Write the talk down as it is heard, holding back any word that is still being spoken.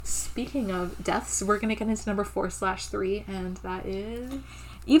speaking of deaths, we're gonna get into number 4/3, and that is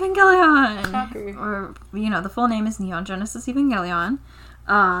Evangelion. Shocker. Or, the full name is Neon Genesis Evangelion.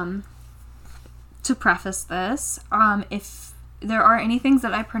 To preface this, if there are any things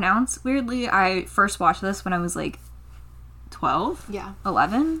that I pronounce weirdly, I first watched this when I was like 12? Yeah.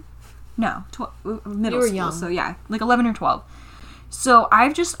 11? No, 12, middle You were school. young. So yeah, like 11 or 12. So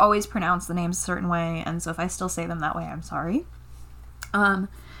I've just always pronounced the names a certain way, and so if I still say them that way, I'm sorry.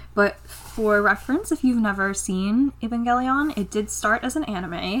 But for reference, if you've never seen Evangelion, it did start as an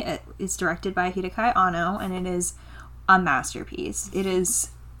anime. It is directed by Hideaki Anno, and it is a masterpiece. It is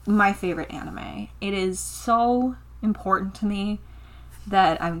my favorite anime. It is so important to me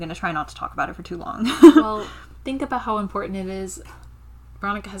that I'm going to try not to talk about it for too long. Well, think about how important it is.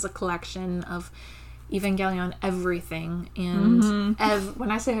 Veronica has a collection of Evangelion everything, and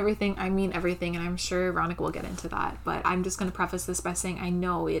when I say everything, I mean everything, and I'm sure Veronica will get into that, but I'm just going to preface this by saying I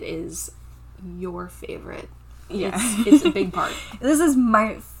know it is your favorite. Yeah. It's a big part. This is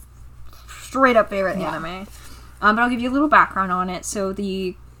my straight up favorite anime. But I'll give you a little background on it. So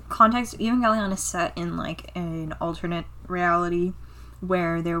the context of Evangelion is set in like an alternate reality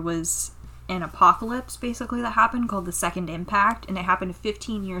where there was an apocalypse basically that happened called the Second Impact, and it happened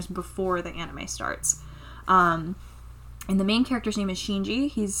 15 years before the anime starts. And the main character's name is Shinji.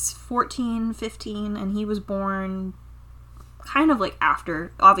 He's 14, 15, and he was born kind of like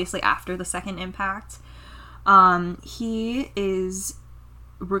after the Second Impact. He is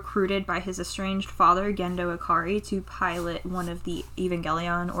recruited by his estranged father, Gendo Ikari, to pilot one of the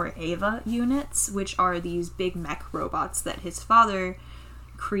Evangelion or Eva units, which are these big mech robots that his father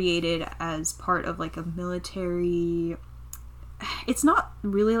created as part of like a military. It's not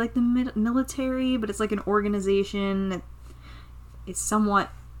really like the military, but it's like an organization that is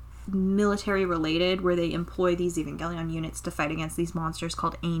somewhat military related, where they employ these Evangelion units to fight against these monsters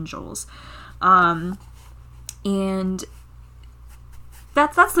called angels. And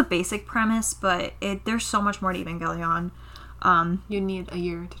that's the basic premise, but there's so much more to Evangelion. You need a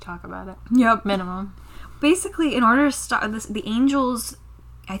year to talk about it. Yep. Minimum. Basically, in order to start this, the angels,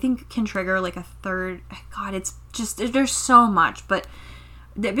 I think, can trigger like a third. God, it's just, there's so much, but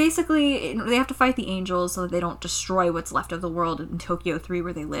basically they have to fight the angels so that they don't destroy what's left of the world in Tokyo 3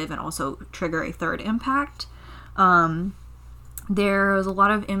 where they live, and also trigger a third impact. There's a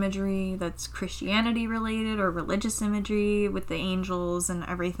lot of imagery that's Christianity related or religious imagery with the angels and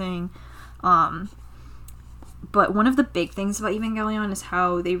everything. But one of the big things about Evangelion is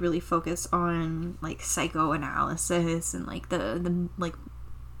how they really focus on like psychoanalysis and like the like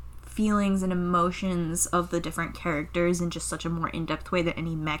feelings and emotions of the different characters in just such a more in-depth way than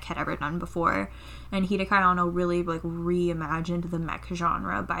any mech had ever done before. And Hideaki Anno really like reimagined the mech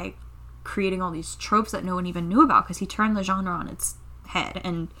genre by creating all these tropes that no one even knew about, because he turned the genre on its head.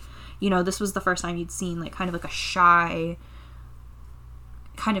 And this was the first time you'd seen like kind of like a shy,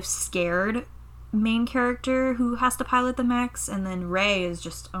 kind of scared main character who has to pilot the mechs, and then Rei is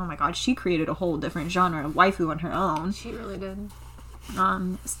just, oh my god, she created a whole different genre of waifu on her own. She really did.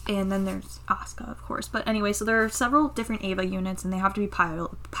 And then there's Asuka, of course. But anyway, so there are several different Eva units, and they have to be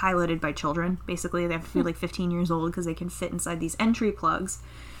piloted by children. Basically, they have to be like 15 years old, because they can fit inside these entry plugs,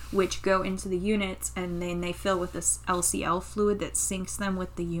 which go into the units, and then they fill with this LCL fluid that syncs them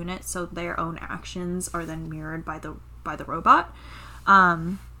with the unit, so their own actions are then mirrored by the robot.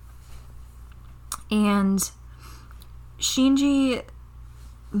 And Shinji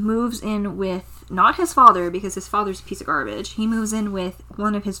moves in with, not his father, because his father's a piece of garbage. He moves in with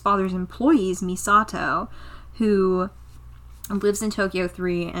one of his father's employees, Misato, who lives in Tokyo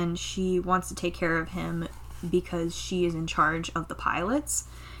 3, and she wants to take care of him because she is in charge of the pilots,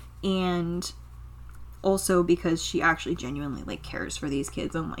 and also because she actually genuinely like cares for these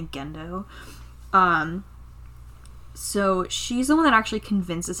kids, unlike Gendo. So she's the one that actually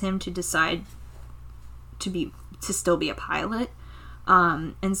convinces him to decide to still be a pilot.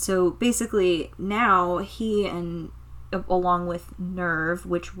 And so basically now he, and along with Nerve,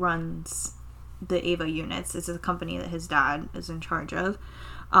 which runs the Eva units, it's a company that his dad is in charge of,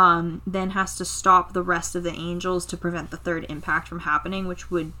 then has to stop the rest of the angels to prevent the third impact from happening, which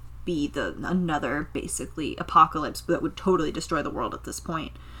would be another basically apocalypse that would totally destroy the world at this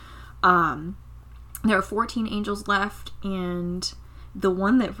point. There are 14 angels left, and the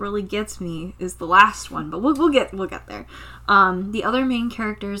one that really gets me is the last one, but we'll get there. The other main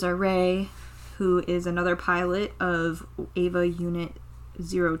characters are Rei, who is another pilot of Eva Unit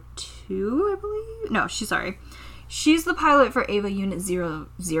 02, I believe. No, she's the pilot for Eva Unit 00.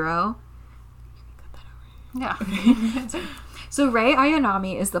 Yeah. So Rei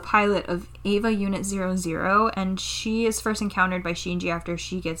Ayanami is the pilot of Eva Unit 00, and she is first encountered by Shinji after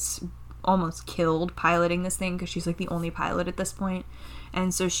she gets almost killed piloting this thing, because she's like the only pilot at this point.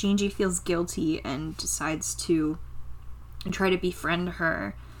 And so Shinji feels guilty and decides to try to befriend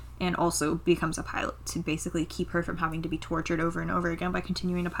her, and also becomes a pilot to basically keep her from having to be tortured over and over again by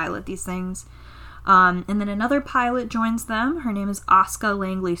continuing to pilot these things. And then another pilot joins them. Her name is Asuka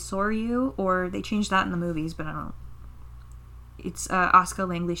Langley Soryu, or they changed that in the movies, but I don't know. It's Asuka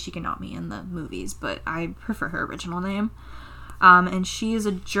Langley Shikanami in the movies, but I prefer her original name. And she is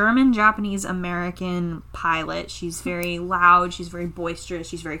a German-Japanese-American pilot. She's very loud, she's very boisterous,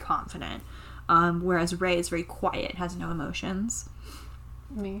 she's very confident. Whereas Rei is very quiet, has no emotions.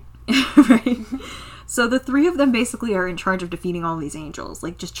 Me. Right? So the three of them basically are in charge of defeating all these angels,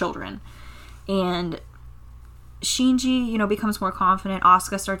 like just children. And Shinji, becomes more confident.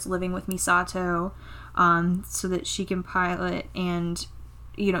 Asuka starts living with Misato, so that she can pilot and,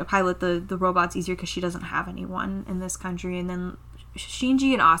 pilot the robots easier because she doesn't have anyone in this country. And then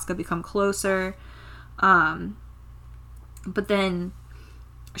Shinji and Asuka become closer. But then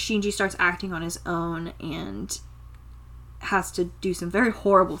Shinji starts acting on his own and has to do some very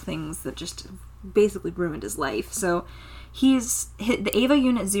horrible things that just basically ruined his life. So the Eva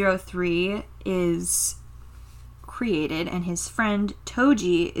Unit 03 is created, and his friend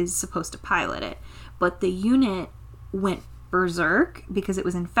Toji is supposed to pilot it. But the unit went berserk because it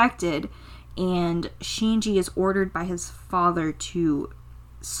was infected, and Shinji is ordered by his father to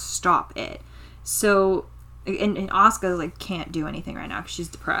stop it. So, and Asuka, can't do anything right now because she's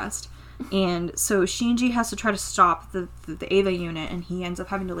depressed. And so Shinji has to try to stop the Eva unit, and he ends up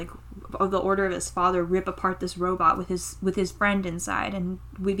having to, of the order of his father, rip apart this robot with his friend inside. And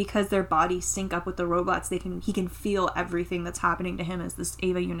because their bodies sync up with the robots, he can feel everything that's happening to him as this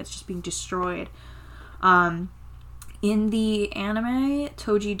Eva unit's just being destroyed. In the anime,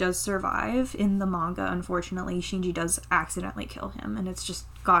 Toji does survive. In the manga, unfortunately, Shinji does accidentally kill him, and it's just,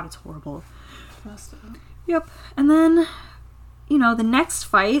 God, it's horrible. Yep. And then, the next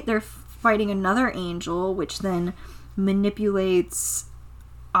fight, they're fighting another angel, which then manipulates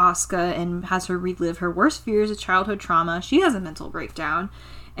Asuka and has her relive her worst fears of childhood trauma. She has a mental breakdown.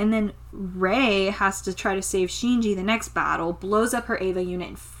 And then Rei has to try to save Shinji the next battle, blows up her Eva unit,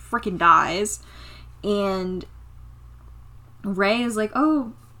 and freaking dies. And Rei is like,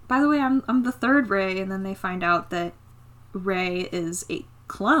 oh, by the way, I'm the third Rei. And then they find out that Rei is a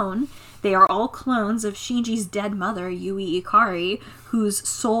clone. They are all clones of Shinji's dead mother, Yui Ikari, whose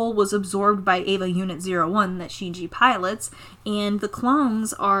soul was absorbed by Eva Unit 01 that Shinji pilots. And the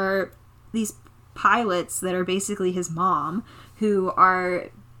clones are these pilots that are basically his mom, who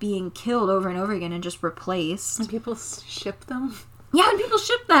are being killed over and over again and just replaced. And people ship them? Yeah, and people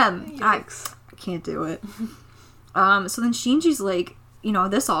ship them! Yikes. I can't do it. So then Shinji's like,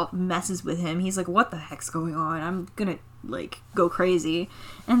 this all messes with him. He's like, what the heck's going on? I'm gonna, go crazy.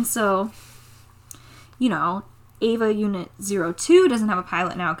 And so, Eva Unit 02 doesn't have a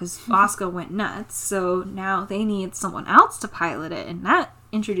pilot now because Asuka went nuts. So now they need someone else to pilot it. And that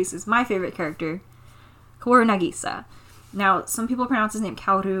introduces my favorite character, Kaworu Nagisa. Now, some people pronounce his name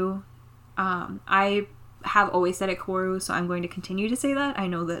Kaoru. I have always said it Kaworu, so I'm going to continue to say that. I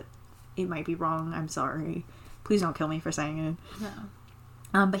know that it might be wrong. I'm sorry. Please don't kill me for saying it. No.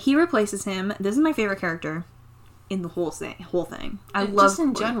 But he replaces him. This is my favorite character in the whole thing. I love just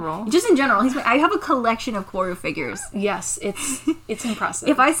in Kaworu. general. Just in general. I have a collection of Kaworu figures. Yes, it's impressive.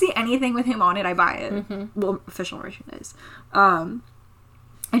 If I see anything with him on it, I buy it. Mm-hmm. Well, official merchandise. I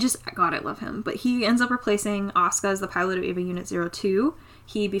love him. But he ends up replacing Asuka as the pilot of Eva Unit 02.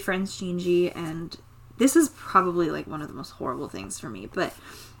 He befriends Shinji, and this is probably one of the most horrible things for me, but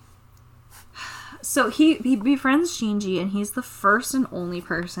so he befriends Shinji, and he's the first and only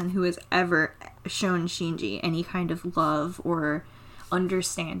person who has ever shown Shinji any kind of love or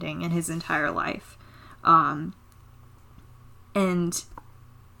understanding in his entire life. And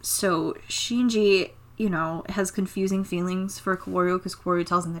so Shinji, has confusing feelings for Kaworu because Kaworu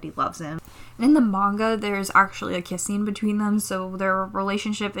tells him that he loves him. And in the manga, there's actually a kiss scene between them, so their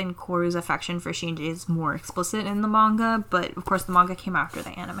relationship and Kaworu's affection for Shinji is more explicit in the manga, but of course the manga came after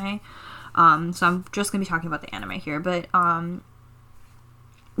the anime. So I'm just going to be talking about the anime here, but,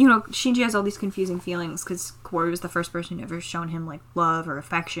 Shinji has all these confusing feelings because Kaworu was the first person who ever shown him, love or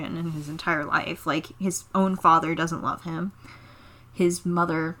affection in his entire life. His own father doesn't love him. His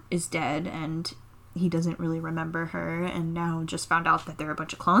mother is dead, and he doesn't really remember her, and now just found out that there are a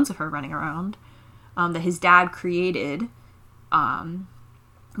bunch of clones of her running around, that his dad created. Asuka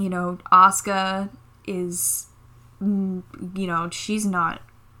is, she's not...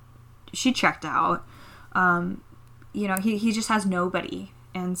 She checked out. you know, he just has nobody.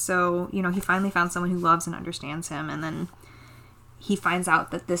 And so, you know, he finally found someone who loves and understands him, and then he finds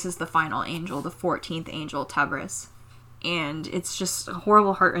out that this is the final angel, the 14th angel, Tebris. And it's just a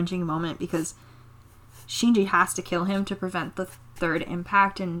horrible, heart-wrenching moment because Shinji has to kill him to prevent the third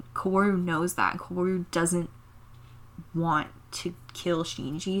impact, and Kaworu knows that. Kaworu doesn't want to kill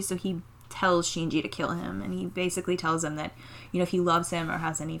Shinji, so he tells Shinji to kill him, and he basically tells him that, you know, if he loves him or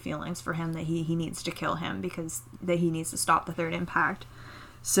has any feelings for him, that he needs to kill him because that he needs to stop the third impact.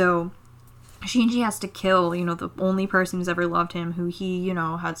 So Shinji has to kill, you know, the only person who's ever loved him, who he, you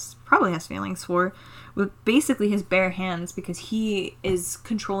know, probably has feelings for, with basically his bare hands, because he is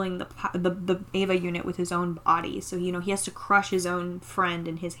controlling the Eva unit with his own body. So, you know, he has to crush his own friend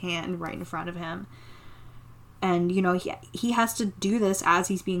in his hand right in front of him. And, you know, he has to do this as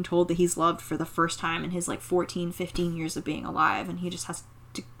he's being told that he's loved for the first time in his, like, 14, 15 years of being alive. And he just has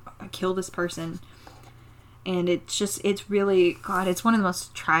to kill this person. And it's really, God, it's one of the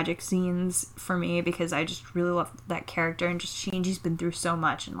most tragic scenes for me, because I just really love that character, and just Shinji's been through so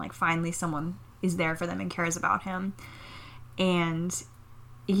much, and, like, finally someone is there for them and cares about him. And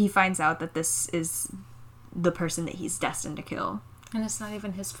he finds out that this is the person that he's destined to kill. And it's not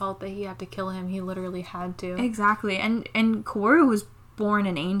even his fault that he had to kill him. He literally had to. Exactly. And Kaworu was born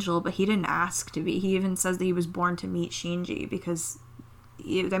an angel, but he didn't ask to be. He even says that he was born to meet Shinji because,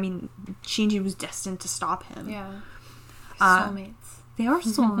 I mean, Shinji was destined to stop him. Yeah. Soulmates. They are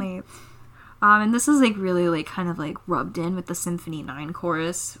soulmates. And this is, like, really, like, kind of, like, rubbed in with the Symphony 9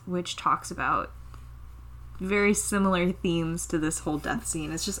 chorus, which talks about very similar themes to this whole death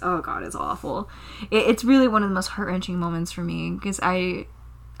scene. It's just, oh god, it's awful. It's really one of the most heart-wrenching moments for me, because I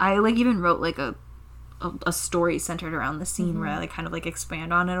like, even wrote, like, a story centered around the scene where I, like, kind of, like,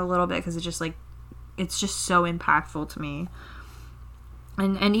 expand on it a little bit, because it's just, like, it's just so impactful to me.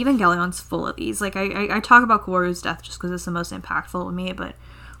 And Evangelion's full of these. Like, I talk about Kaworu's death just because it's the most impactful to me, but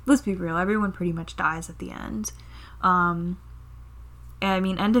let's be real, everyone pretty much dies at the end. And I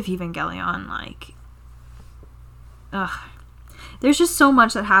mean, end of Evangelion, like, there's just so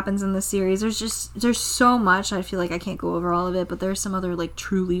much that happens in this series. There's so much. I feel like I can't go over all of it, but there's some other, like,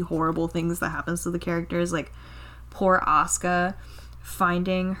 truly horrible things that happens to the characters. Like, poor Asuka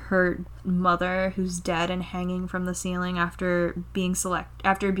finding her mother, who's dead and hanging from the ceiling after being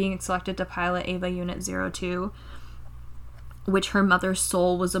selected to pilot Eva Unit 02, which her mother's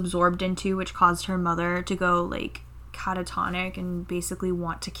soul was absorbed into, which caused her mother to go, like, catatonic and basically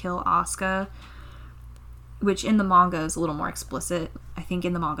want to kill Asuka. Which in the manga is a little more explicit. I think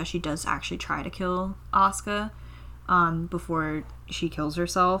in the manga she does actually try to kill Asuka before she kills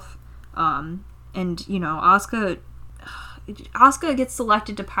herself. And, you know, Asuka gets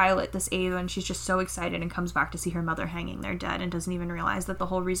selected to pilot this Eva, and she's just so excited and comes back to see her mother hanging there dead, and doesn't even realize that the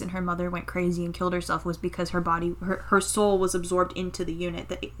whole reason her mother went crazy and killed herself was because her soul was absorbed into the unit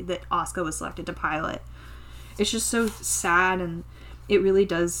that Asuka was selected to pilot. It's just so sad, and it really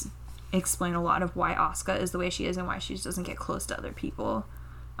does explain a lot of why Asuka is the way she is and why she just doesn't get close to other people.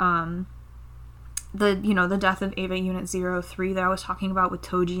 The death of Eva Unit 03 that I was talking about with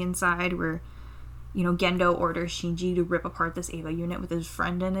Toji inside, where, you know, Gendo orders Shinji to rip apart this Eva unit with his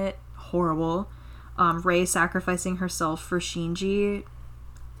friend in it. Horrible. Rei sacrificing herself for Shinji.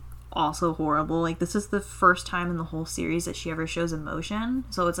 Also horrible. Like, this is the first time in the whole series that she ever shows emotion.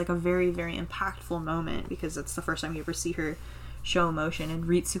 So it's, like, a very, very impactful moment, because it's the first time you ever see her show emotion. And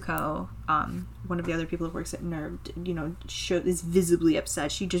Ritsuko, one of the other people who works at NERV, you know, is visibly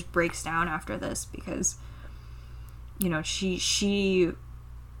upset. She just breaks down after this because, you know, she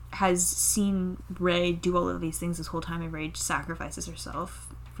has seen Rei do all of these things this whole time, and Rei sacrifices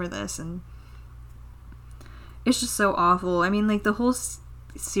herself for this, and it's just so awful. I mean, like, the whole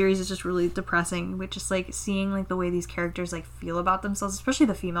series is just really depressing, with just, like, seeing, like, the way these characters, like, feel about themselves, especially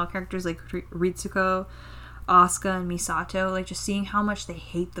the female characters, like Ritsuko, Asuka, and Misato, like, just seeing how much they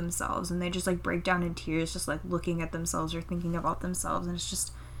hate themselves, and they just, like, break down in tears just, like, looking at themselves or thinking about themselves. And it's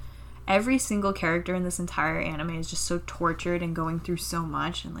just, every single character in this entire anime is just so tortured and going through so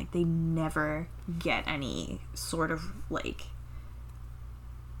much, and, like, they never get any sort of, like,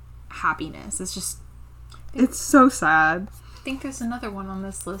 happiness. It's just, it's so sad. I think there's another one on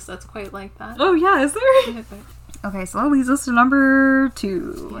this list that's quite like that. Oh, yeah, is there? Okay, so that leads us to number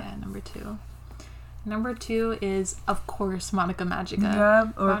 2. Yeah, number 2. Number 2 is, of course, Monica Magica.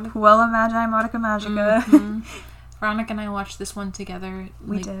 Yep, or Puella Magi Monica Magica. Mm-hmm. Veronica and I watched this one together.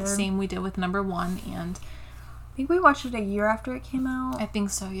 We like, did. The same we did with number 1, and I think we watched it a year after it came out. I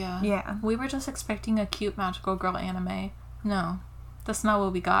think so, yeah. Yeah. We were just expecting a cute magical girl anime. No, that's not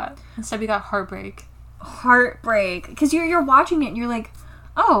what we got. Instead, we got heartbreak. Because you're watching it and you're like,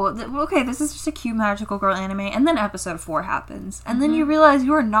 oh, okay, this is just a cute magical girl anime, and then episode 4 happens, and then you realize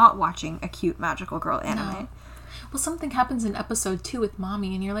you are not watching a cute magical girl anime. No. Well, something happens in episode 2 with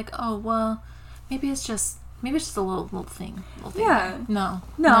Mommy, and you're like, oh, well, maybe it's just a little thing. Yeah. No.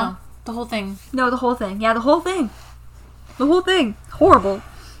 The whole thing. No, the whole thing. Yeah, the whole thing. The whole thing. Horrible.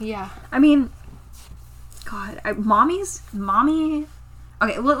 Yeah. I mean, God, Mommy.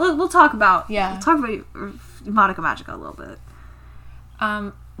 Okay, we'll talk about. Yeah. We'll talk about Madoka Magica a little bit.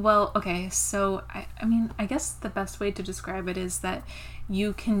 Well, okay, so I mean, I guess the best way to describe it is that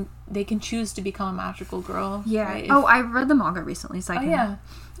they can choose to become a magical girl. Yeah. Right? I read the manga recently, so I can.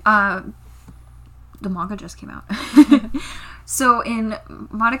 Yeah. The manga just came out. So in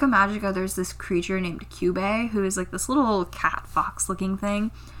Madoka Magica, there's this creature named Kyubey, who is like this little cat fox looking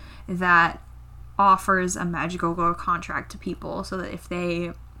thing that offers a magical girl contract to people, so that if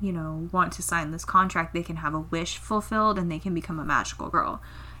they, want to sign this contract, they can have a wish fulfilled and they can become a magical girl.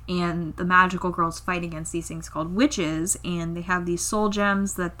 And the magical girls fight against these things called witches, and they have these soul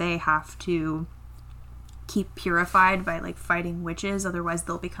gems that they have to keep purified by like fighting witches, otherwise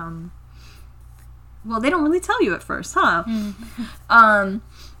they'll become, well, they don't really tell you at first, huh?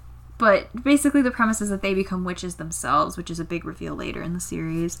 But basically the premise is that they become witches themselves, which is a big reveal later in the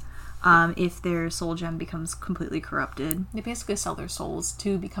series, if their soul gem becomes completely corrupted. They basically sell their souls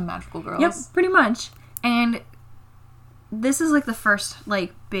to become magical girls. Yep, pretty much. And this is like the first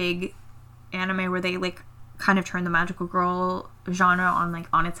like big anime where they like kind of turn the magical girl genre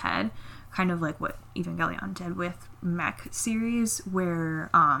on its head, kind of like what Evangelion did with Mech series, where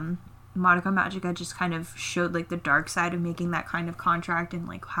Madoka Magica just kind of showed like the dark side of making that kind of contract, and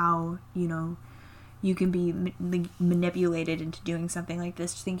like how you can be manipulated into doing something like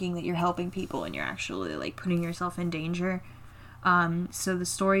this, thinking that you're helping people and you're actually like putting yourself in danger. So the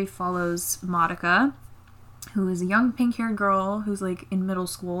story follows Madoka, who is a young pink-haired girl who's like in middle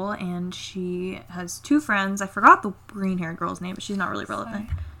school, and she has 2 friends. I forgot the green-haired girl's name, but she's not really relevant.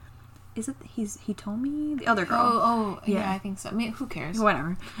 Sorry. Is it he told me? The other girl. Oh, yeah, I think so. I mean, who cares?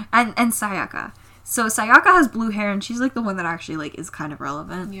 Whatever. And Sayaka. So Sayaka has blue hair, and she's like the one that actually like is kind of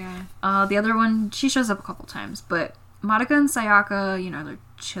relevant. Yeah. The other one, she shows up a couple times, but Madoka and Sayaka, they're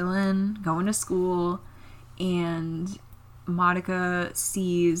chilling, going to school, and Madoka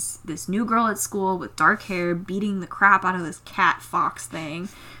sees this new girl at school with dark hair beating the crap out of this cat fox thing,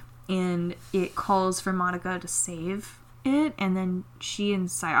 and it calls for Madoka to save it, and then she and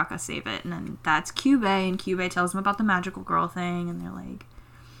Sayaka save it, and then that's Kyubey, and Kyubey tells them about the magical girl thing, and they're like,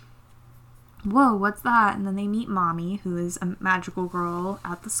 whoa, what's that? And then they meet Mommy, who is a magical girl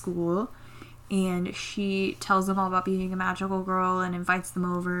at the school, and she tells them all about being a magical girl and invites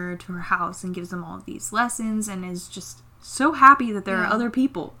them over to her house and gives them all of these lessons, and is just so happy that there are other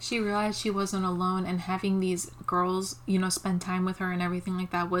people. She realized she wasn't alone, and having these girls, spend time with her and everything like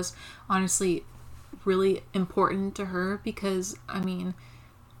that was honestly really important to her, because imagine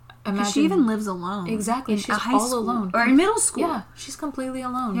she even lives alone. Exactly, she's high all school, alone, or in middle school. Yeah, she's completely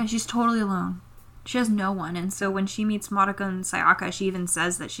alone. Yeah, she's totally alone. She has no one, and so when she meets Madoka and Sayaka, she even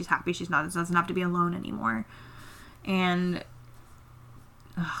says that she's happy she doesn't have to be alone anymore. And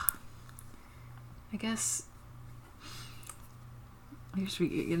I guess we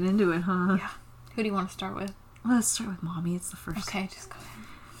get into it, huh? Yeah. Who do you want to start with? Well, let's start with Mommy. It's the first. Okay, just go ahead.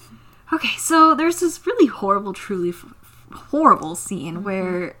 Okay, so there's this really horrible, truly horrible scene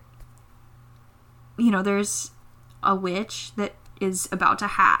where, there's a witch that is about to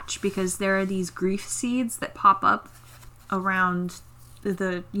hatch, because there are these grief seeds that pop up around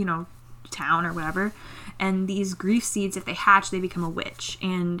the town or whatever, and these grief seeds, if they hatch, they become a witch,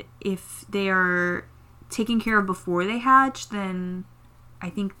 and if they are taken care of before they hatch, then I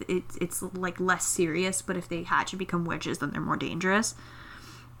think it's like less serious, but if they hatch and become witches, then they're more dangerous.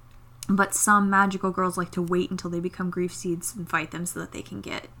 But some magical girls like to wait until they become grief seeds and fight them so that they can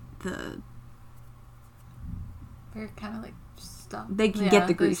get the... They're kind of like stuff. They can get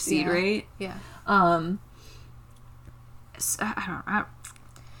the grief seed, right? Yeah. So, I don't know.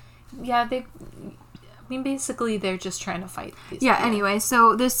 Yeah, basically they're just trying to fight these people. Anyway,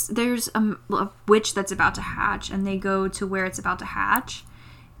 so there's a witch that's about to hatch, and they go to where it's about to hatch,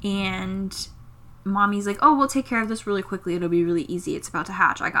 and Mommy's like, oh, we'll take care of this really quickly, it'll be really easy, it's about to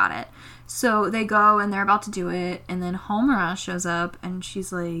hatch, I got it. So they go, and they're about to do it, and then Homura shows up, and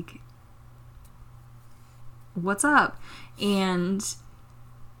she's like, what's up? And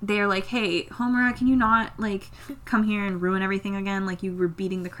they're like, hey, Homura, can you not, like, come here and ruin everything again? Like, you were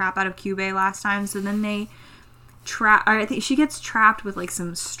beating the crap out of Kyubey last time. So then they I think she gets trapped with, like,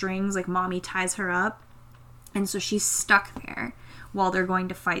 some strings. Like, Mommy ties her up. And so she's stuck there while they're going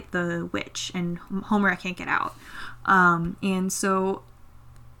to fight the witch. And Homura can't get out. And so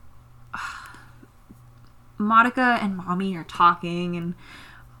Madoka and Mommy are talking, and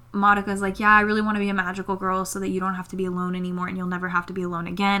Madoka's like, yeah, I really want to be a magical girl so that you don't have to be alone anymore and you'll never have to be alone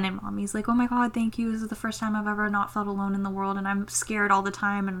again. And Mommy's like, oh my god, thank you. This is the first time I've ever not felt alone in the world, and I'm scared all the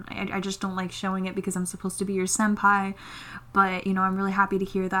time, and I just don't like showing it because I'm supposed to be your senpai. But, you know, I'm really happy to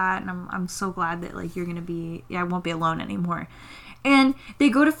hear that, and I'm so glad that, like, you're gonna be, I won't be alone anymore. And they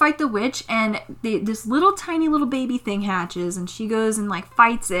go to fight the witch, and this little tiny little baby thing hatches, and she goes and, like,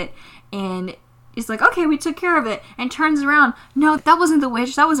 fights it, and it's like, okay, we took care of it, and turns around. No, that wasn't the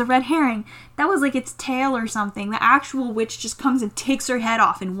witch. That was a red herring. That was like its tail or something. The actual witch just comes and takes her head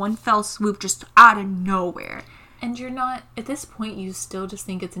off in one fell swoop, just out of nowhere. And you're not, at this point, you still just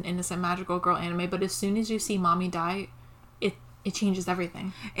think it's an innocent magical girl anime, but as soon as you see Mommy die, it changes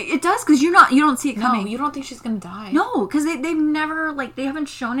everything. It does, because you don't see it coming. No, you don't think she's gonna die. No, because they've never, like, they haven't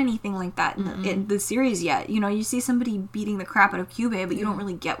shown anything like that in the series yet. You know, you see somebody beating the crap out of Kyubey, but you don't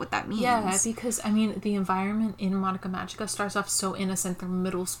really get what that means. Yeah, because, I mean, the environment in Madoka Magica starts off so innocent. They're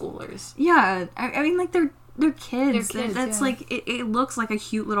middle schoolers. Yeah, I mean, like, they're kids. That's yeah. Like, it looks like a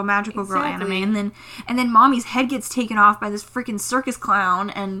cute little magical girl anime, and then Mommy's head gets taken off by this freaking circus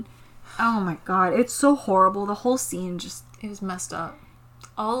clown, and oh my god, it's so horrible. The whole scene just... It was messed up.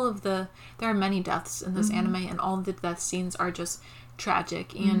 There are many deaths in this anime, and all the death scenes are just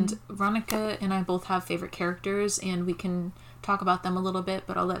tragic. And Veronica and I both have favorite characters, and we can talk about them a little bit,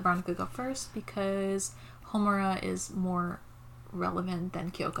 but I'll let Veronica go first because Homura is more relevant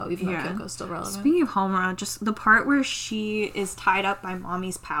than Kyoko, even though Kyoko's still relevant. Speaking of Homura, just the part where she is tied up by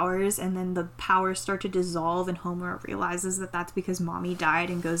Mommy's powers, and then the powers start to dissolve, and Homura realizes that that's because Mommy died,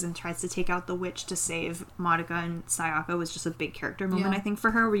 and goes and tries to take out the witch to save Madoka and Sayaka, was just a big character moment, I think,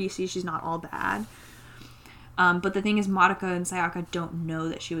 for her, where you see she's not all bad. But the thing is, Madoka and Sayaka don't know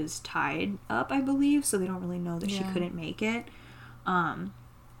that she was tied up, I believe, so they don't really know that she couldn't make it. But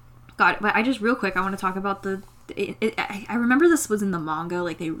I just, real quick, I want to talk about I remember this was in the manga,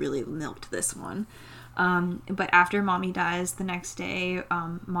 like, they really milked this one. But after Mommy dies the next day,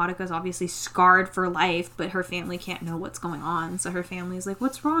 Madoka's obviously scarred for life, but her family can't know what's going on. So her family's like,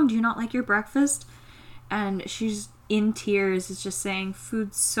 what's wrong? Do you not like your breakfast? And she's in tears, is just saying,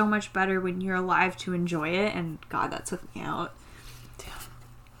 food's so much better when you're alive to enjoy it. And God, that took me out.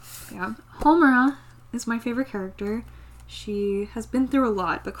 Damn. Yeah. Homura is my favorite character. She has been through a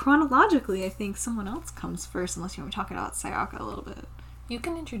lot, but chronologically, I think someone else comes first, unless you want to talk about Sayaka a little bit. You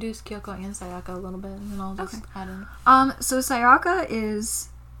can introduce Kyoko and Sayaka a little bit, and then I'll just add in. So Sayaka is,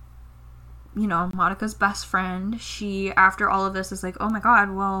 you know, Madoka's best friend. She, after all of this, is like, oh my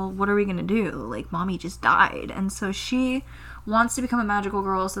god, well, what are we gonna do? Like, Mommy just died. And so she wants to become a magical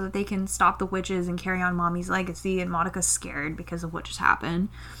girl so that they can stop the witches and carry on Mommy's legacy, and Madoka's scared because of what just happened.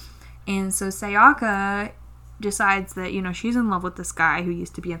 And so Sayaka decides that, you know, she's in love with this guy who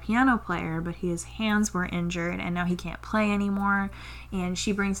used to be a piano player, but his hands were injured and now he can't play anymore, and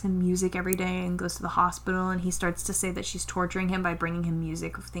she brings him music every day and goes to the hospital, and he starts to say that she's torturing him by bringing him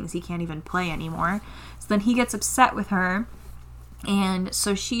music of things he can't even play anymore. So then he gets upset with her, and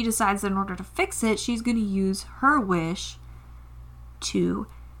so she decides that in order to fix it, she's going to use her wish to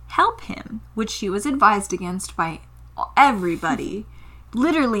help him, which she was advised against by everybody.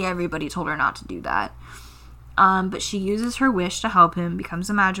 Literally everybody told her not to do that. But she uses her wish to help him, becomes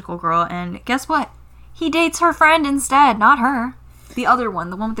a magical girl, and guess what? He dates her friend instead, not her. The other one,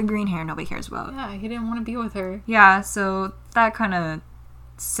 the one with the green hair nobody cares about. Yeah, he didn't want to be with her. Yeah, so that kind of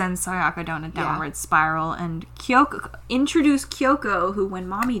sends Sayaka down a downward spiral, and introduce Kyoko, who, when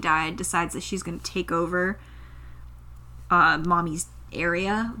Mommy died, decides that she's going to take over Mommy's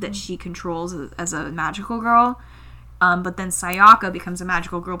area that she controls as a magical girl. But then Sayaka becomes a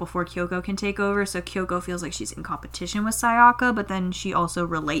magical girl before Kyoko can take over, so Kyoko feels like she's in competition with Sayaka, but then she also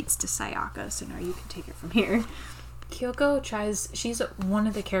relates to Sayaka, so now you can take it from here. Kyoko she's one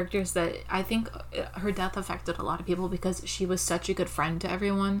of the characters that I think her death affected a lot of people because she was such a good friend to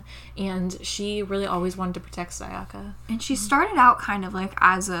everyone, and she really always wanted to protect Sayaka. And she started out kind of like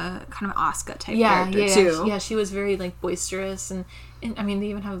as a kind of Asuka type character too. Yeah, she was very like boisterous, and I mean, they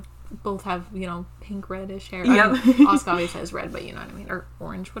even both have, you know, pink reddish hair. Yep. I mean, Asuka always has red, but you know what I mean, or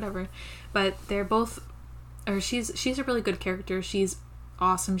orange, whatever. But they're both, or she's a really good character. She's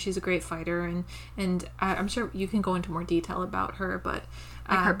awesome. She's a great fighter, and I'm sure you can go into more detail about her, but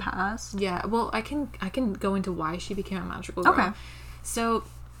like her past. Yeah, well, I can go into why she became a magical girl. Okay. So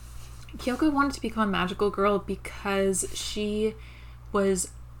Kyoko wanted to become a magical girl because she was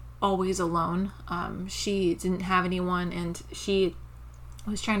always alone. She didn't have anyone, and she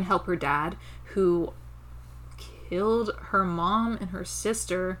was trying to help her dad, who killed her mom and her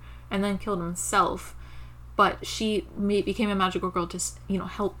sister and then killed himself. But she became a magical girl to, you know,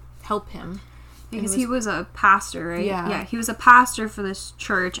 help him. Because he was a pastor, right? Yeah. He was a pastor for this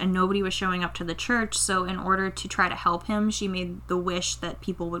church, and nobody was showing up to the church, so in order to try to help him, she made the wish that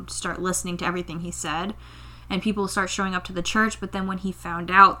people would start listening to everything he said, and people start showing up to the church, but then when he found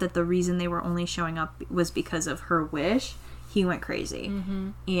out that the reason they were only showing up was because of her wish, he went crazy,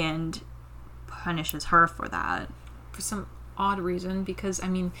 and punishes her for that. For some odd reason, because, I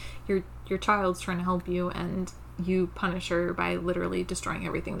mean, your child's trying to help you, and you punish her by literally destroying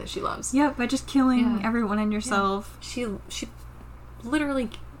everything that she loves. Yeah, by just killing everyone and yourself. Yeah. She literally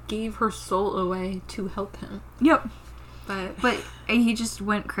gave her soul away to help him. Yep. But he just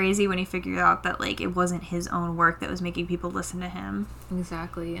went crazy when he figured out that, like, it wasn't his own work that was making people listen to him.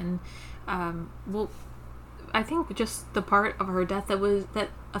 Exactly. And well, I think just the part of her death that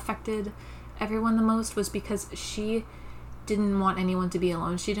affected everyone the most was because she didn't want anyone to be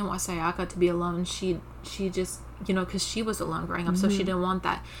alone. She didn't want Sayaka to be alone. She just, because she was alone growing up, so she didn't want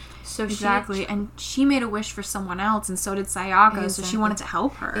that. So exactly. And she made a wish for someone else, and so did Sayaka, so she wanted to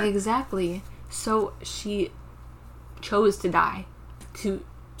help her. Exactly. So she chose to die to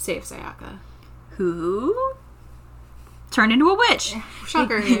save Sayaka. Who turned into a witch.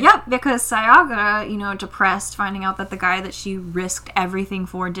 Shocker. Yep, because Sayaka, depressed, finding out that the guy that she risked everything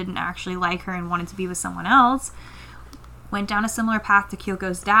for didn't actually like her and wanted to be with someone else, went down a similar path to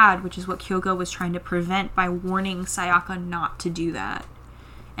Kyoko's dad, which is what Kyoko was trying to prevent by warning Sayaka not to do that.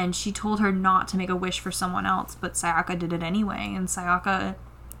 And she told her not to make a wish for someone else, but Sayaka did it anyway, and Sayaka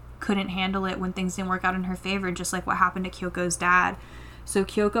couldn't handle it when things didn't work out in her favor, just like what happened to Kyoko's dad. So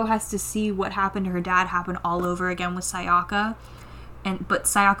Kyoko has to see what happened to her dad happen all over again with Sayaka. But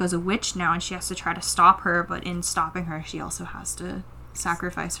Sayaka's a witch now, and she has to try to stop her, but in stopping her, she also has to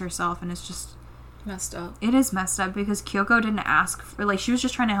sacrifice herself, and it's just messed up. It is messed up because Kyoko didn't ask for, like, she was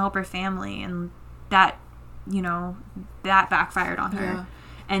just trying to help her family, and that, that backfired on her. Yeah.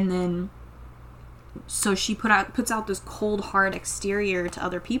 And then, so she puts out this cold, hard exterior to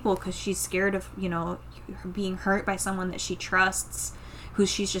other people because she's scared of, her being hurt by someone that she trusts, who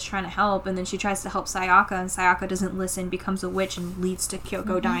she's just trying to help, and then she tries to help Sayaka, and Sayaka doesn't listen, becomes a witch, and leads to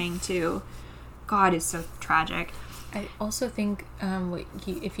Kyoko dying too. God, it's so tragic. I also think,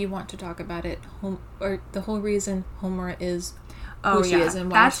 if you want to talk about it, the whole reason Homura is who she is,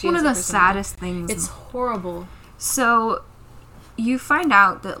 and why that's one of the saddest things. It's horrible. So you find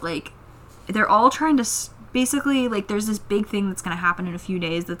out that, like, they're all trying to basically, like, there's this big thing that's going to happen in a few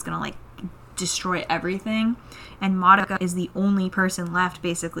days that's going to, like, destroy everything, and Madoka is the only person left,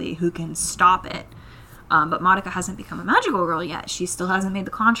 basically, who can stop it. But Madoka hasn't become a magical girl yet. She still hasn't made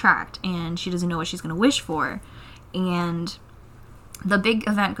the contract, and she doesn't know what she's going to wish for. And the big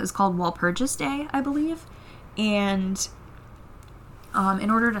event is called Walpurgis Day, I believe. And in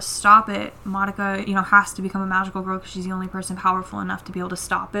order to stop it, Madoka, has to become a magical girl because she's the only person powerful enough to be able to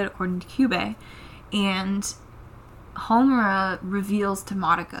stop it, according to Kyubei. And Homura reveals to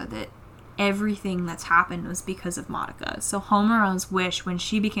Madoka that everything that's happened was because of Madoka. So Homura's wish when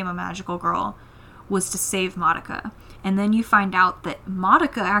she became a magical girl was to save Madoka. And then you find out that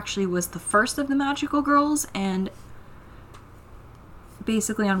Madoka actually was the first of the magical girls, and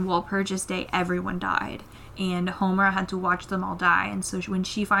basically on Walpurgis Day, everyone died. And Homura had to watch them all die. And so when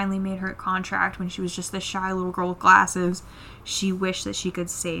she finally made her contract, when she was just this shy little girl with glasses, she wished that she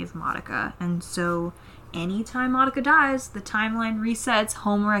could save Madoka. And so anytime Madoka dies, the timeline resets,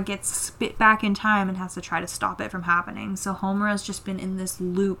 Homura gets spit back in time and has to try to stop it from happening. So Homura's just been in this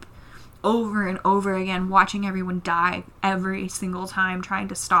loop over and over again, watching everyone die every single time, trying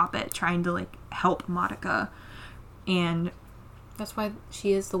to stop it, trying to, like, help Madoka. And that's why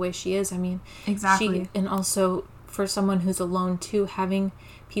she is the way she is. I mean, exactly. And also, for someone who's alone too, having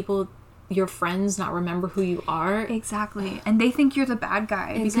people, your friends, not remember who you are. Exactly. And they think you're the bad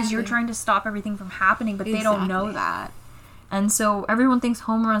guy because you're trying to stop everything from happening, but they don't know that. And so everyone thinks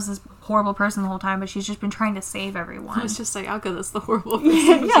Homura's this horrible person the whole time, but she's just been trying to save everyone. It's just Sayaka that's the horrible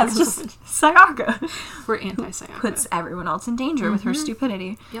person. Yeah, it's just Sayaka. We're anti-Sayaka. Puts everyone else in danger with her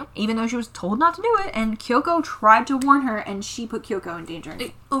stupidity. Yep. Even though she was told not to do it, and Kyoko tried to warn her, and she put Kyoko in danger.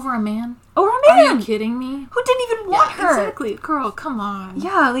 Over a man? Over a man! Are you kidding me? Who didn't even want her? Exactly. Girl, come on.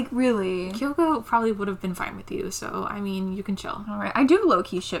 Yeah, like, really. Kyoko probably would have been fine with you, so, I mean, you can chill. Alright, I do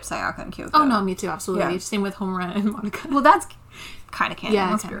low-key ship Sayaka and Kyoko. Oh, no, me too, absolutely. Yeah. Same with Homura and Madoka. Well, that's kind of canon. Yeah,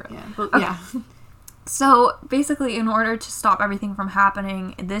 let's be real. yeah. But, okay. Yeah. So, basically, in order to stop everything from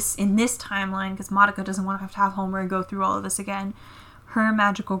happening, in this timeline, because Madoka doesn't want to have Homura go through all of this again, her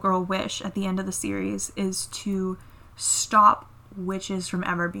magical girl wish at the end of the series is to stop witches from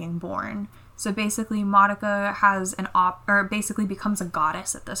ever being born. So basically, Madoka has basically becomes a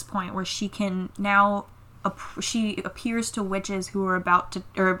goddess at this point, where she can now she appears to witches who are about to,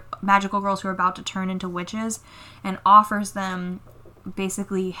 or magical girls who are about to turn into witches, and offers them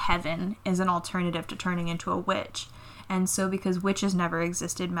basically heaven as an alternative to turning into a witch. And so because witches never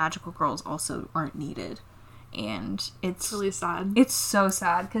existed, magical girls also aren't needed. And it's really sad. It's so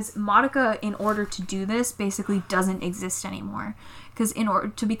sad because Madoka, in order to do this, basically doesn't exist anymore. Because in order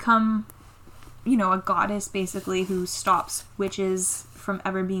to become, you know, a goddess basically who stops witches from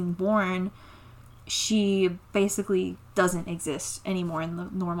ever being born, she basically doesn't exist anymore in the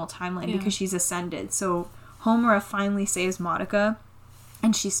normal timeline because she's ascended. So Homura finally saves Madoka,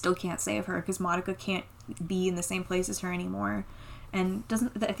 and she still can't save her because Madoka can't be in the same place as her anymore. And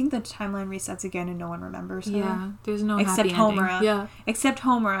I think the timeline resets again and no one remembers her. Yeah, there's no except happy Homura. ending. Yeah. Except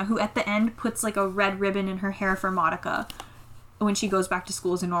Homura, who at the end puts like a red ribbon in her hair for Madoka when she goes back to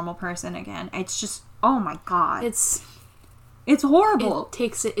school as a normal person again. It's just, oh my god. It's horrible.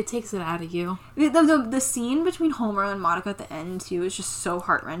 It takes it out of you. The scene between Homura and Madoka at the end too is just so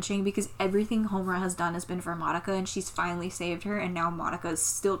heart-wrenching because everything Homura has done has been for Madoka, and she's finally saved her, and now Madoka is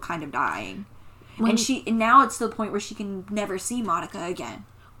still kind of dying. And now it's to the point where she can never see Madoka again.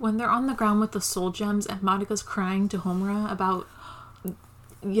 When they're on the ground with the soul gems and Madoka's crying to Homura about,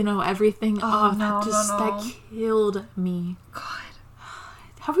 you know, everything. That killed me. God.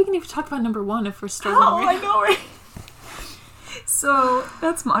 How are we going to even talk about number one if we're still I know, right? So,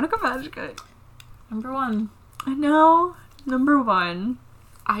 that's Madoka Magica. Number one. I know. Number one.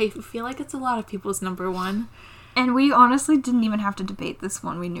 I feel like it's a lot of people's number one. And we honestly didn't even have to debate this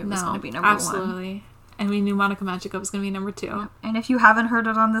one. We knew it was going to be number one. Absolutely. And we knew Madoka Magica was going to be number two. Yeah. And if you haven't heard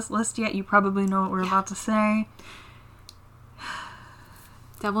it on this list yet, you probably know what we're about to say.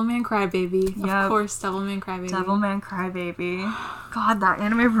 Devilman Crybaby. Yep. Of course, Devilman Crybaby. Devilman Crybaby. God, that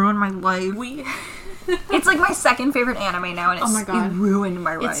anime ruined my life. It's like my second favorite anime now, and it ruined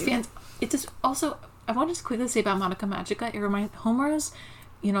my life. It just also, I want to just quickly say about Madoka Magica, it reminds Homura's,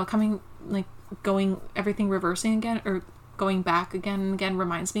 you know, everything reversing again, or going back again and again,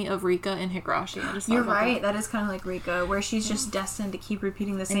 reminds me of Rika and Higurashi. You're right. That is kind of like Rika, where she's just destined to keep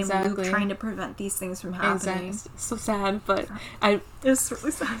repeating the same loop, trying to prevent these things from happening. Exactly. So sad, but it's really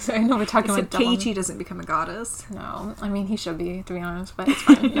sad. So I know we're talking about Keiichi doesn't become a goddess. No, I mean he should be, to be honest, but it's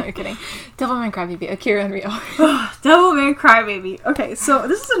fine. No, you're kidding. Devilman Crybaby, Akira and Ryo. Devilman Crybaby. Okay, so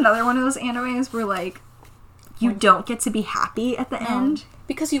this is another one of those animes where like you don't get to be happy at the end.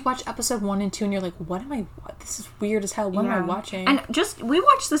 Because you watch episode 1 and 2 and you're like, what? This is weird as hell. What am I watching? And we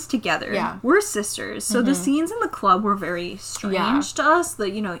watched this together. Yeah. We're sisters. So the scenes in the club were very strange to us.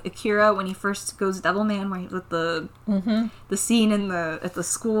 Akira, when he first goes Devilman, with the scene at the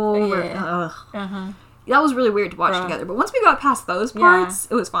school. That was really weird to watch together. But once we got past those parts,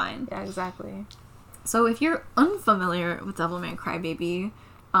 it was fine. Yeah, exactly. So if you're unfamiliar with Devilman Crybaby,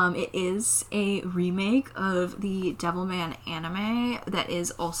 it is a remake of the Devilman anime that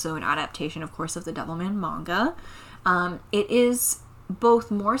is also an adaptation, of course, of the Devilman manga. It is both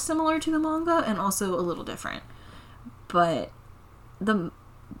more similar to the manga and also a little different. But the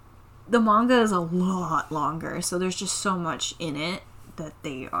manga is a lot longer, so there's just so much in it that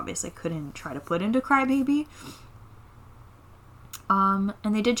they obviously couldn't try to put into Crybaby. And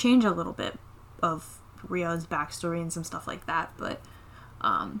they did change a little bit of Ryo's backstory and some stuff like that, but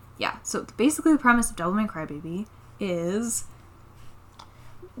so basically the premise of Devilman Crybaby is...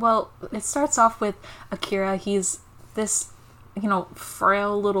 Well, it starts off with Akira. He's this,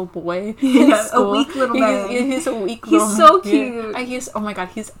 frail little boy. A weak little man. He's a weak little man. He's so cute. Oh my god,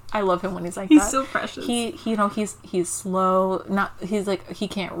 I love him when he's like that. He's so precious. He's slow. He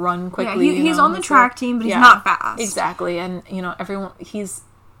can't run quickly. Yeah, he's on the track team, but he's not fast. Exactly, and everyone, he's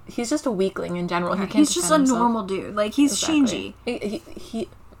just a weakling in general. Yeah, he's just a normal dude. Like, he's Shinji.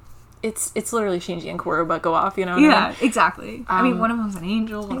 It's literally Shinji and Kuroba go off, exactly. I mean, one of them's an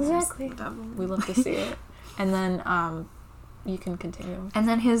angel. One exactly. Of them's the devil. We love to see it. And then, you can continue. And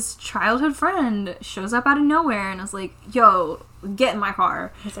then his childhood friend shows up out of nowhere and is like, yo, get in my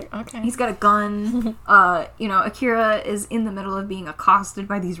car. He's like, okay. He's got a gun. Akira is in the middle of being accosted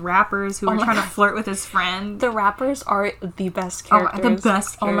by these rappers who are trying to flirt with his friend. The rappers are the best characters. The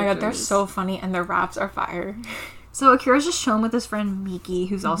best characters. Oh my god, they're so funny, and their raps are fire. So Akira's just chilling with his friend Miki,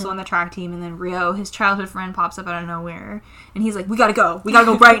 who's also on the track team, and then Ryo, his childhood friend, pops up out of nowhere, and he's like, we gotta go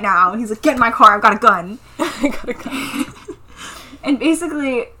right now. He's like, get in my car, I've got a gun. I got a gun. And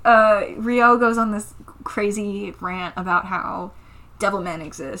basically, Ryo goes on this crazy rant about how Devilmen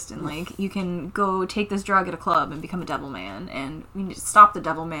exist, and you can go take this drug at a club and become a Devilman, and we need to stop the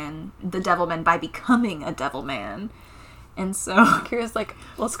Devilmen by becoming a Devilman. And so Akira's like,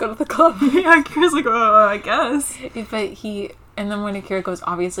 let's go to the club. Yeah, Akira's like, oh, I guess. But And then when Akira goes,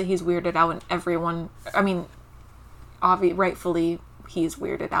 obviously he's weirded out, and everyone, I mean, rightfully he's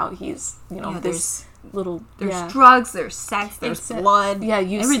weirded out. He's, this little... There's drugs, there's sex, there's blood. Yeah,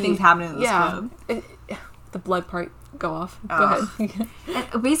 everything's happening in this club. The blood part, go off. Go ahead.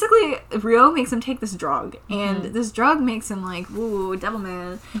 And basically, Ryo makes him take this drug, and this drug makes him like, ooh, devil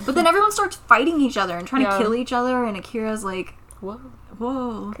man. But then everyone starts fighting each other and trying to kill each other, and Akira's like,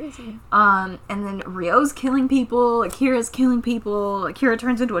 whoa. Crazy. And then Ryo's killing people, Akira's killing people, Akira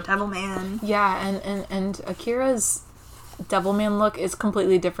turns into a devil man. Yeah, and Akira's devil man look is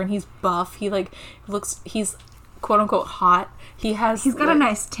completely different. He's buff. He's quote unquote hot. He's got a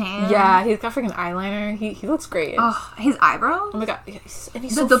nice tan. Yeah, he's got freaking eyeliner. He looks great. Oh, his eyebrow. Oh my god, and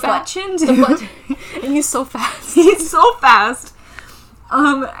he's so fat. Butt chin too. And he's so fast. He's so fast.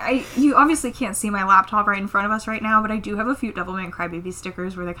 You obviously can't see my laptop right in front of us right now, but I do have a few Devilman Crybaby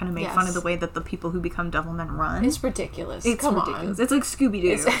stickers where they kind of make fun of the way that the people who become Devilmen run. It's ridiculous. Come on. It's like Scooby-Doo.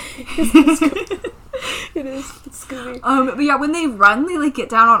 It is. It's Scooby. But yeah, when they run, they like get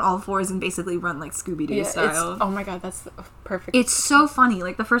down on all fours and basically run like Scooby-Doo style. Oh my god, that's perfect. It's so funny.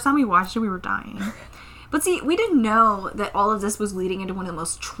 Like the first time we watched it, we were dying. But see, we didn't know that all of this was leading into one of the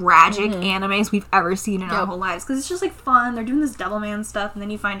most tragic animes we've ever seen in our whole lives. Because it's just like fun. They're doing this Devilman stuff, and then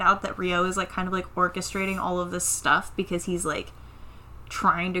you find out that Ryo is like kind of like orchestrating all of this stuff because he's like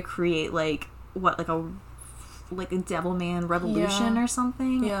trying to create like a Devilman revolution or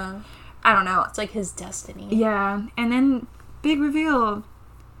something. Yeah. I don't know. It's like his destiny. Yeah. And then big reveal.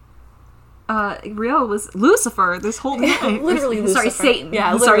 Ryo was Lucifer this whole time. Literally Lucifer. Sorry, Satan.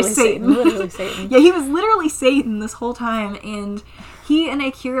 Yeah, sorry, Satan. Literally Satan. Yeah, he was literally Satan this whole time, and he and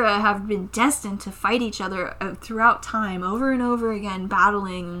Akira have been destined to fight each other throughout time, over and over again,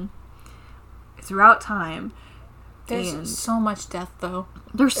 battling throughout time. There's so much death, though.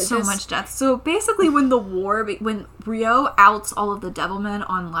 There's so much death. So basically, when Ryo outs all of the Devilmen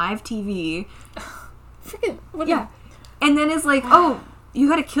on live TV, and then is like, oh, you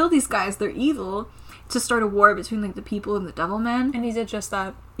gotta kill these guys, they're evil, to start a war between like the people and the Devilmen. And he did just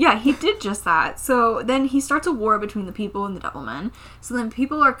that. Yeah, he did just that. So then he starts a war between the people and the Devilmen. So then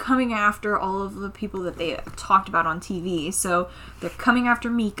people are coming after all of the people that they talked about on TV. So they're coming after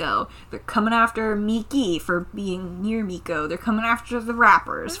Miko. They're coming after Miki for being near Miko. They're coming after the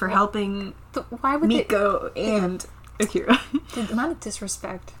rappers for helping Miko and Akira. The amount of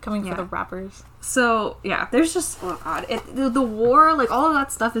disrespect coming for the rappers. So, yeah, there's just, oh god, the war, like, all of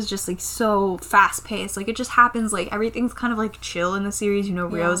that stuff is just, like, so fast-paced. Like, it just happens, like, everything's kind of, like, chill in the series.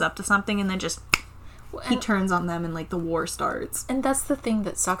 Ryo's up to something, and then just, he turns on them, and, like, the war starts. And that's the thing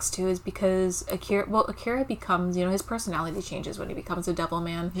that sucks, too, is because Akira becomes, his personality changes when he becomes a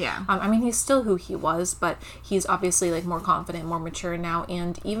Devilman. Yeah. I mean, he's still who he was, but he's obviously, like, more confident, more mature now,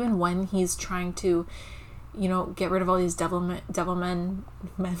 and even when he's trying to get rid of all these devilmen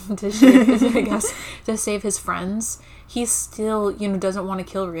to save, I guess, to save his friends. He still, doesn't want to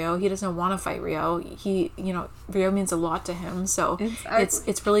kill Ryo. He doesn't want to fight Ryo. Ryo means a lot to him. So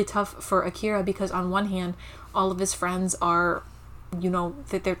it's really tough for Akira because on one hand, all of his friends are,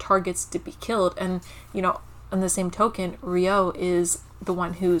 that they're targets to be killed, and on the same token, Ryo is the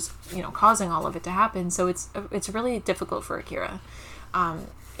one who's causing all of it to happen. So it's really difficult for Akira,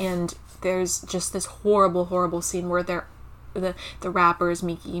 and there's just this horrible scene where the rappers,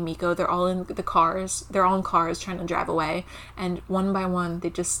 Miki, Miko, they're all in the cars. They're all in cars trying to drive away. And one by one,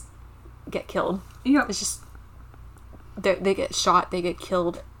 they just get killed. Yep. It's just... They get shot. They get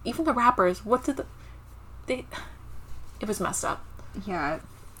killed. Even the rappers, it was messed up. Yeah.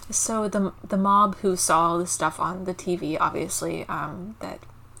 So the mob who saw all this stuff on the TV, obviously, that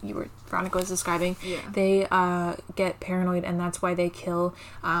Veronica was describing, they get paranoid, and that's why they kill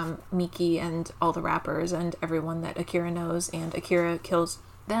Miki and all the rappers and everyone that Akira knows, and Akira kills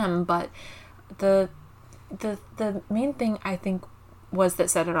them. But the main thing I think was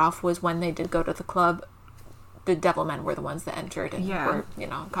that set it off was when they did go to the club, the Devilmen were the ones that entered and were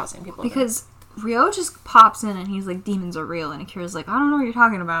causing people because Ryo just pops in and he's like, demons are real, and Akira's like, I don't know what you're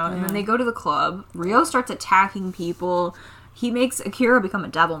talking about. And then they go to the club. Ryo starts attacking people. He makes Akira become a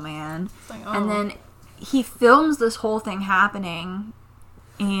Devilman, and then he films this whole thing happening,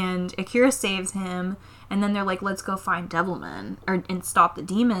 and Akira saves him, and then they're like, let's go find Devilmen, and stop the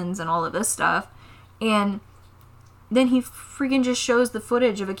demons and all of this stuff, and then he freaking just shows the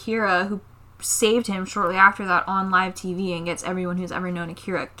footage of Akira, who saved him shortly after that on live TV, and gets everyone who's ever known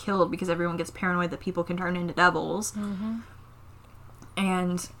Akira killed, because everyone gets paranoid that people can turn into devils.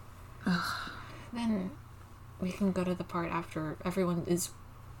 And then we can go to the part after everyone is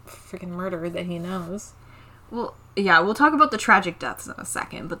freaking murdered that he knows. Well, yeah, we'll talk about the tragic deaths in a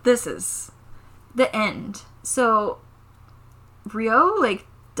second, but this is the end. So, Ryo, like,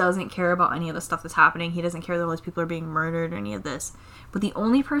 doesn't care about any of the stuff that's happening. He doesn't care that all these people are being murdered or any of this. But the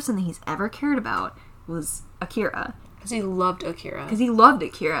only person that he's ever cared about was Akira. Because he loved Akira.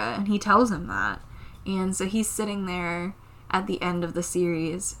 And he tells him that. And so he's sitting there at the end of the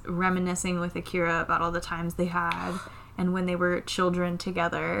series, reminiscing with Akira about all the times they had and when they were children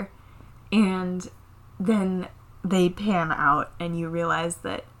together. And then they pan out and you realize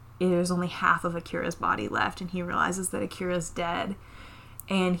that there's only half of Akira's body left, and he realizes that Akira's dead.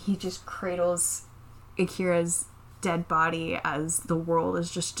 And he just cradles Akira's dead body as the world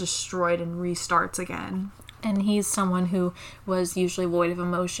is just destroyed and restarts again. And he's someone who was usually void of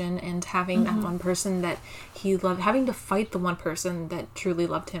emotion, and having that one person that he loved, having to fight the one person that truly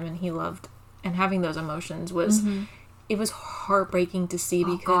loved him and he loved, and having those emotions was, it was heartbreaking to see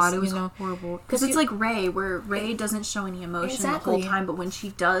because, God, it was horrible. Because it's like Rei, where Rei doesn't show any emotion the whole time, but when she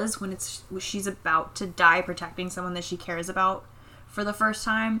does, when she's about to die protecting someone that she cares about for the first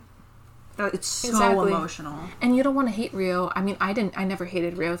time, it's so emotional. And you don't want to hate Ryo. I mean, I never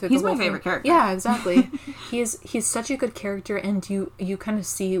hated Ryo through He's my favorite character. Yeah, exactly. He's such a good character, and you kind of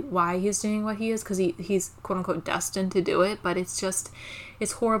see why he's doing what he is, because he's quote unquote destined to do it. But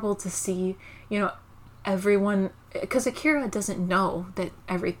it's horrible to see, everyone, because Akira doesn't know that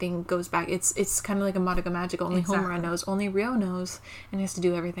everything goes back. It's kind of like a Madoka Magic. Only Homura knows. Only Ryo knows, and he has to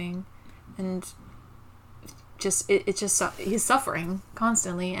do everything, and he's suffering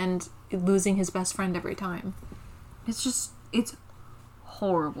constantly and losing his best friend every time. It's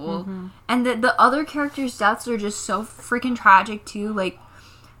horrible. And the other characters' deaths are just so freaking tragic too. Like,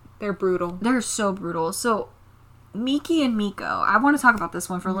 they're brutal. They're so brutal. So Miki and Miko, I want to talk about this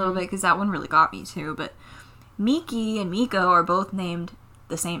one for a little bit because that one really got me too. But Miki and Miko are both named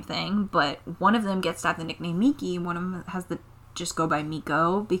the same thing, but one of them gets to have the nickname Miki, one of them has the just go by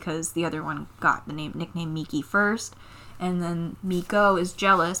Miko because the other one got the nickname Miki first. And then Miko is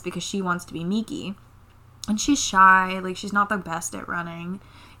jealous because she wants to be Miki. And she's shy, like she's not the best at running.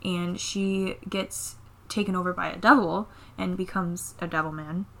 And she gets taken over by a devil and becomes a devil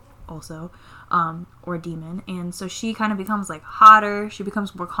man also, or a demon. And so she kind of becomes like hotter, she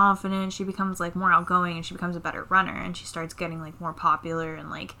becomes more confident, she becomes like more outgoing, and she becomes a better runner. And she starts getting like more popular and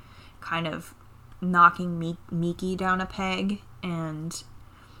like kind of knocking Miki down a peg. And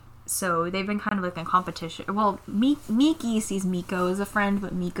so they've been kind of like in competition. Well, Miki sees Miko as a friend,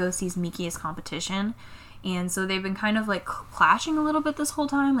 but Miko sees Miki as competition. And so they've been kind of like clashing a little bit this whole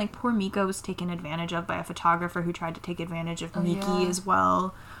time. Like poor Miko was taken advantage of by a photographer who tried to take advantage of Miki as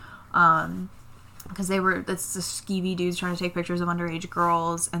well. Because it's the skeevy dudes trying to take pictures of underage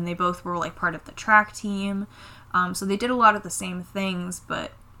girls, and they both were like part of the track team. So they did a lot of the same things,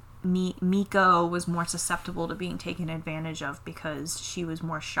 but Miko was more susceptible to being taken advantage of because she was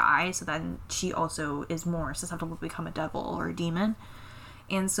more shy, so then she also is more susceptible to become a devil or a demon.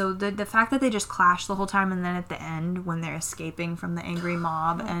 And so the fact that they just clash the whole time, and then at the end when they're escaping from the angry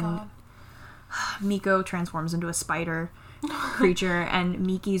mob, Miko transforms into a spider creature and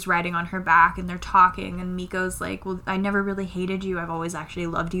Miki's riding on her back and they're talking, and Miko's like, well, I never really hated you, I've always actually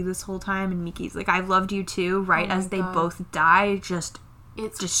loved you this whole time. And Miki's like, I've loved you too, as they both die.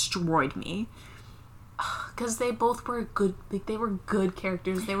 It destroyed me. Because they both were good. Like, they were good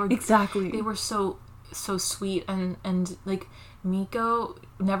characters. They were They were so sweet, and like Miko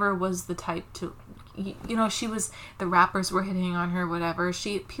never was the type to, she was, the rappers were hitting on her, whatever.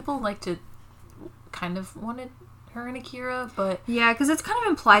 People like to kind of wanted her and Akira, but yeah, because it's kind of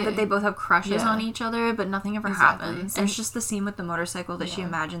implied that they both have crushes on each other, but nothing ever happens. There's just the scene with the motorcycle that she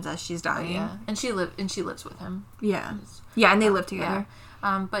imagines as she's dying. Yeah, and she lives with him. Yeah, yeah, and they live together.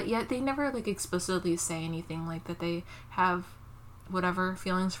 Yeah. But yet they never like explicitly say anything like that they have whatever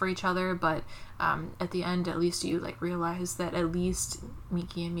feelings for each other. But at the end, at least you like realize that at least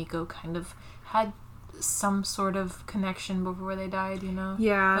Miki and Miko kind of had some sort of connection before they died,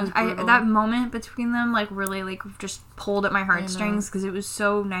 Yeah, that moment between them like really like just pulled at my heartstrings because it was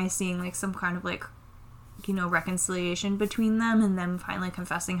so nice seeing like some kind of like reconciliation between them, and them finally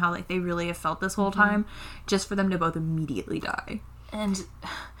confessing how like they really have felt this whole time, just for them to both immediately die. And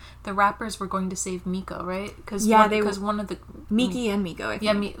the rappers were going to save Miko, right? Because one of the Miki and Miko, I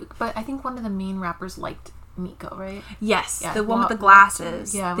think. But I think one of the main rappers liked Miko, right? Yes, the one with the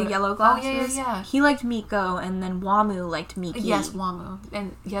glasses, the yellow glasses. Oh, yeah. He liked Miko, and then Wamu liked Miki. Yes, Wamu,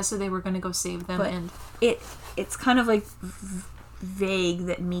 and so they were going to go save them. But and it's kind of like vague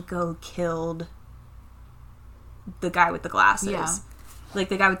that Miko killed the guy with the glasses. Yeah. Like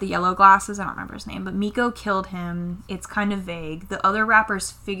the guy with the yellow glasses, I don't remember his name, but Miko killed him. It's kind of vague. The other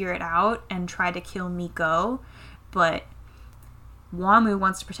rappers figure it out and try to kill Miko, but Wamu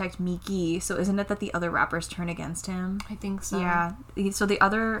wants to protect Miki, so isn't it that the other rappers turn against him? I think so. Yeah. So the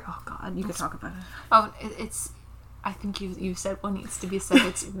other... Oh, God, you could talk about it. Oh, it's... I think you said what needs to be said.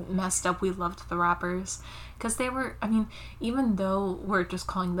 It's messed up. We loved the rappers. Because they were... I mean, even though we're just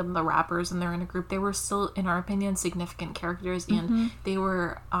calling them the rappers and they're in a group, they were still, in our opinion, significant characters. And they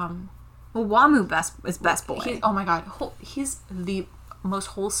were... Well, Wamu is best boy. Oh, my God. He's the most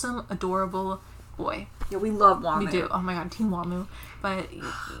wholesome, adorable boy. Yeah, we love Wamu. We do. Oh, my God. Team Wamu. But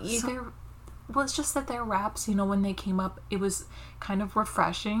well, it's just that their raps, you know, when they came up, it was kind of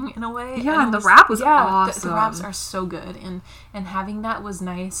refreshing in a way. Yeah, and the rap was awesome. The raps are so good, and having that was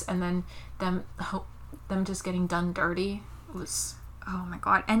nice. And then them just getting done dirty was... Oh my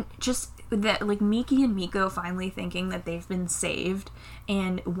God. And just that, like, Miki and Miko finally thinking that they've been saved,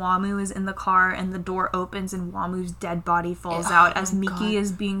 and Wamu is in the car, and the door opens, and Wamu's dead body falls out as Miki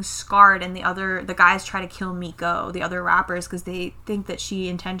is being scarred, and the guys try to kill Miko, the other rappers, because they think that she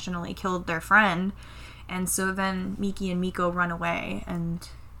intentionally killed their friend. And so then Miki and Miko run away, and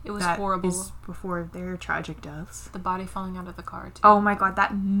it was horrible. Is before their tragic deaths. The body falling out of the car, too. Oh my God,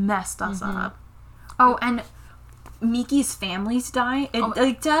 that messed us up. Oh, and Miki's family's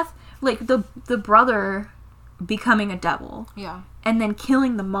death, like the brother becoming a devil, and then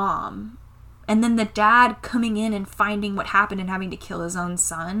killing the mom, and then the dad coming in and finding what happened and having to kill his own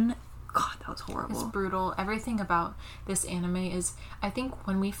son. God, that was horrible. It's brutal. Everything about this anime is, I think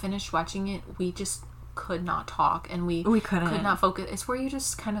when we finished watching it, we just could not talk, and we could not focus. It's where you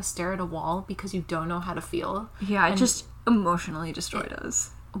just kind of stare at a wall because you don't know how to feel. Yeah, it just emotionally destroyed us.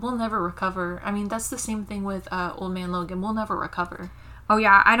 We'll never recover. I mean, that's the same thing with Old Man Logan. We'll never recover. Oh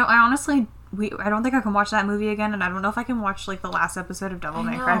yeah, I don't think I can watch that movie again, and I don't know if I can watch like the last episode of Devil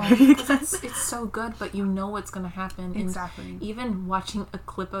May Cry Baby. It's so good, but you know what's gonna happen. Exactly. And even watching a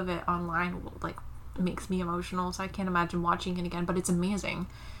clip of it online like makes me emotional, so I can't imagine watching it again. But it's amazing.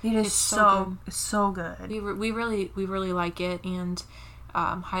 It's so good. We really like it, and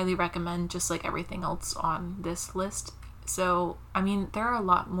highly recommend, just like everything else on this list. So, I mean, there are a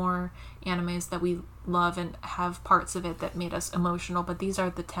lot more animes that we love and have parts of it that made us emotional, but these are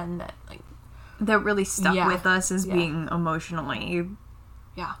the 10 that really stuck with us as being emotionally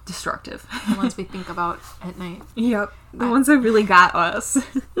destructive. The ones we think about at night. Yep. The ones that really got us.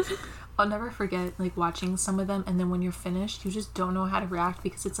 I'll never forget, like, watching some of them, and then when you're finished, you just don't know how to react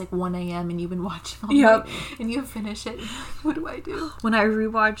because it's like 1 a.m. and you've been watching all night, and you finish it. What do I do? When I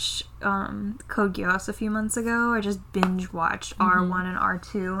rewatched Code Geass a few months ago, I just binge watched R1 and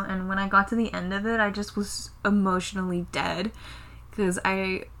R2, and when I got to the end of it, I just was emotionally dead because what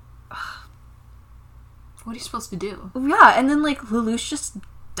are you supposed to do? Yeah, and then like Lelouch just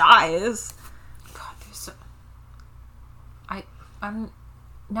dies. God, I'm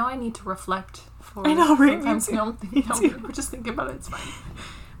now I need to reflect. I know, right? Sometimes we're just thinking about it. It's fine.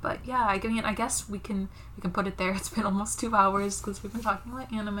 But yeah, I mean, I guess we can put it there. It's been almost 2 hours because we've been talking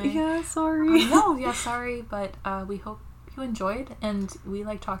about anime. Yeah, sorry. Sorry, but we hope you enjoyed, and we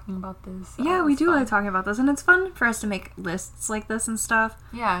like talking about this. Yeah, we do like talking about this, and it's fun for us to make lists like this and stuff.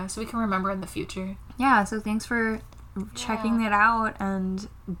 Yeah, so we can remember in the future. Yeah, so thanks for checking it out and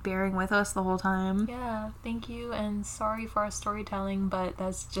bearing with us the whole time. Yeah, thank you, and sorry for our storytelling, but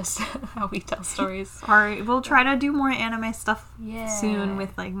that's just how we tell stories. Sorry, we'll try to do more anime stuff soon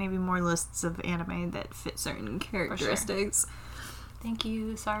with like maybe more lists of anime that fit certain characteristics. Sure. Thank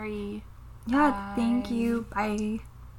you, sorry. Yeah, Bye. thank you. Bye.